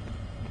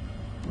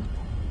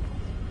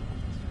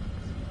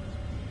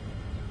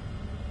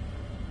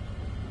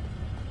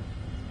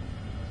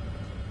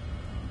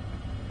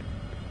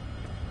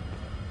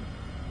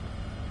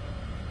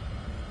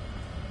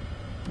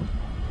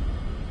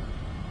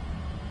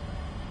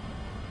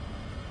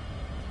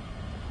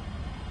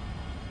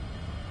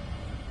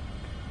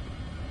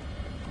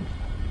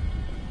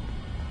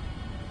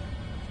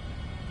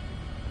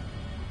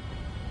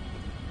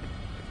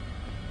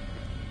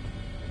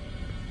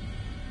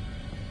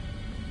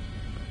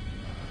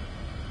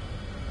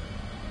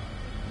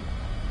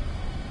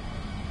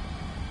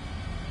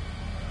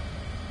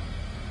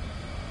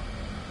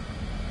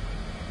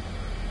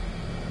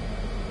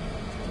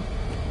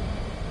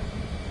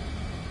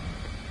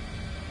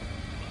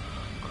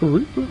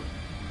 Creeper.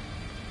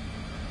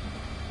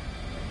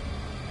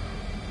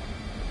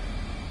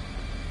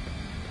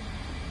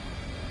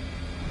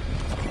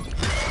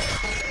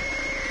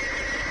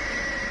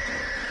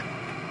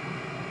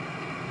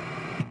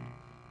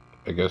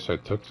 I guess I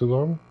took too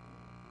long.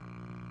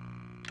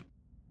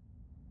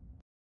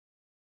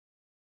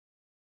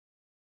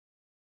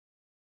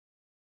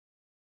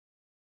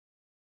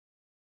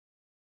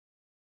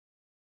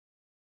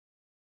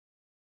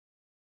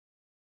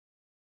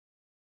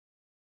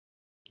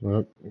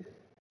 Well,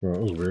 that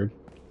was weird.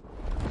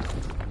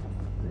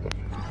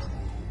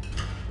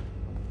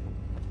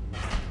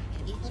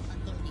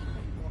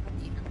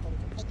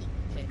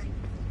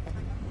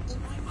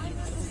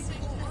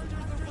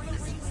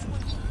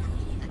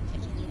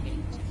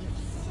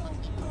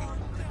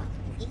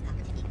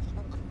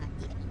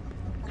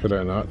 Could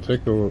I not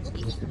take a look?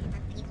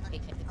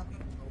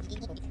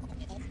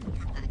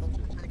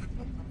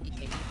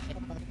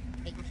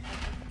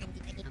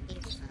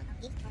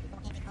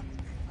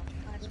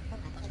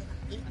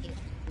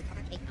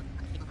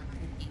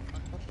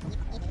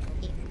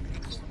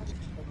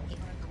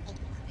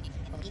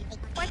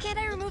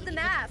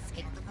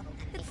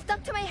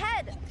 stuck to my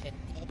head.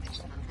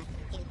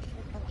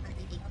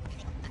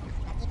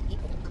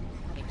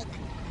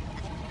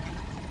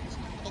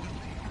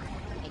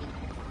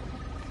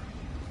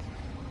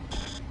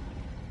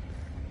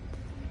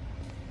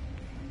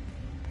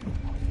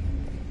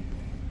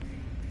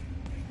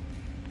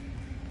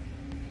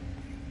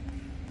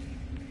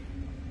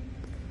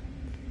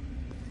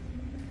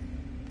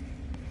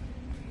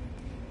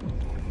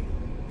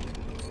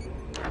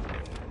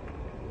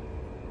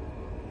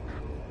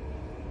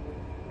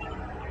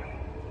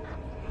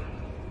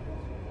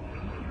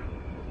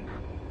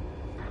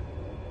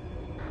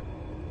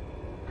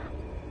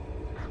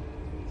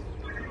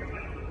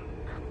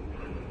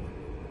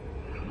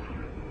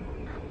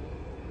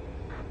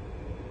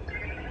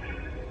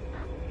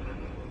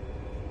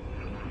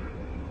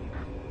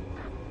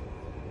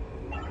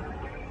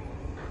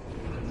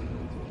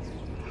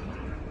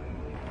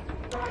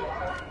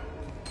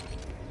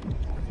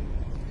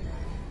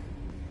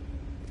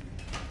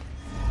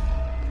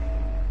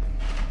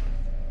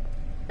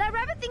 That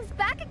rabbit thing's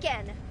back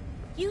again.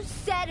 You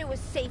said it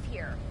was safe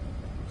here.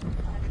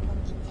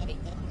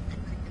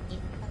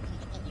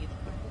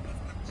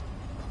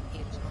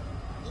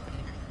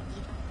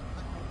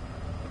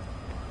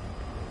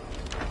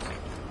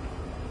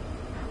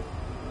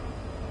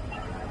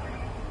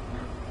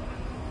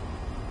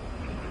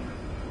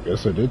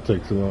 Guess it did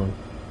take too long.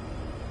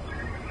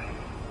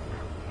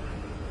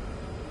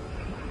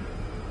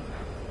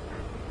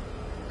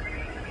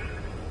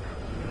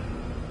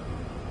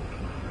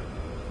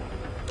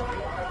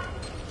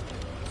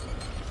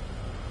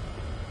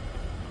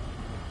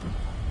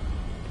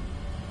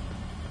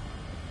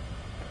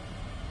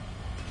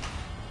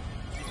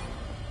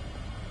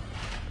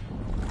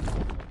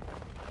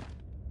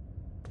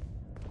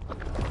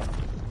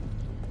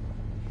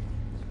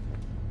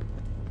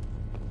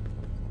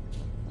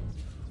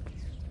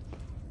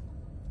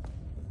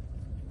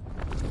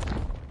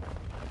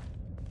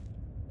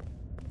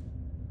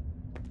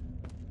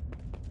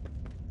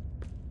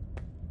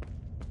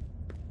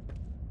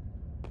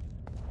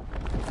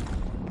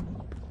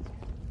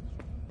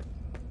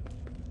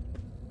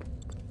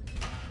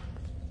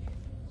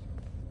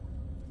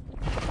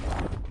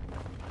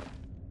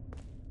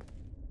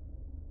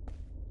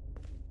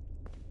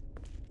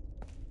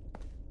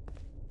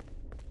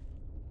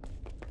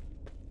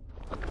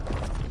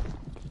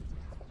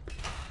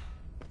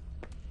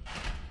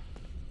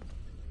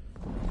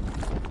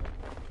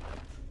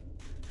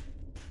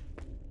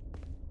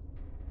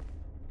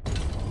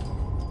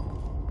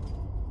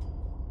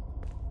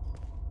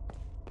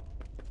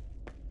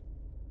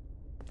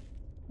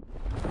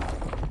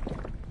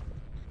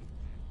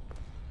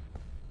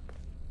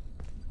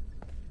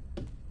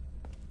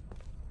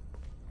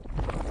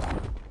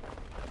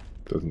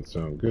 Doesn't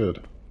sound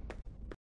good.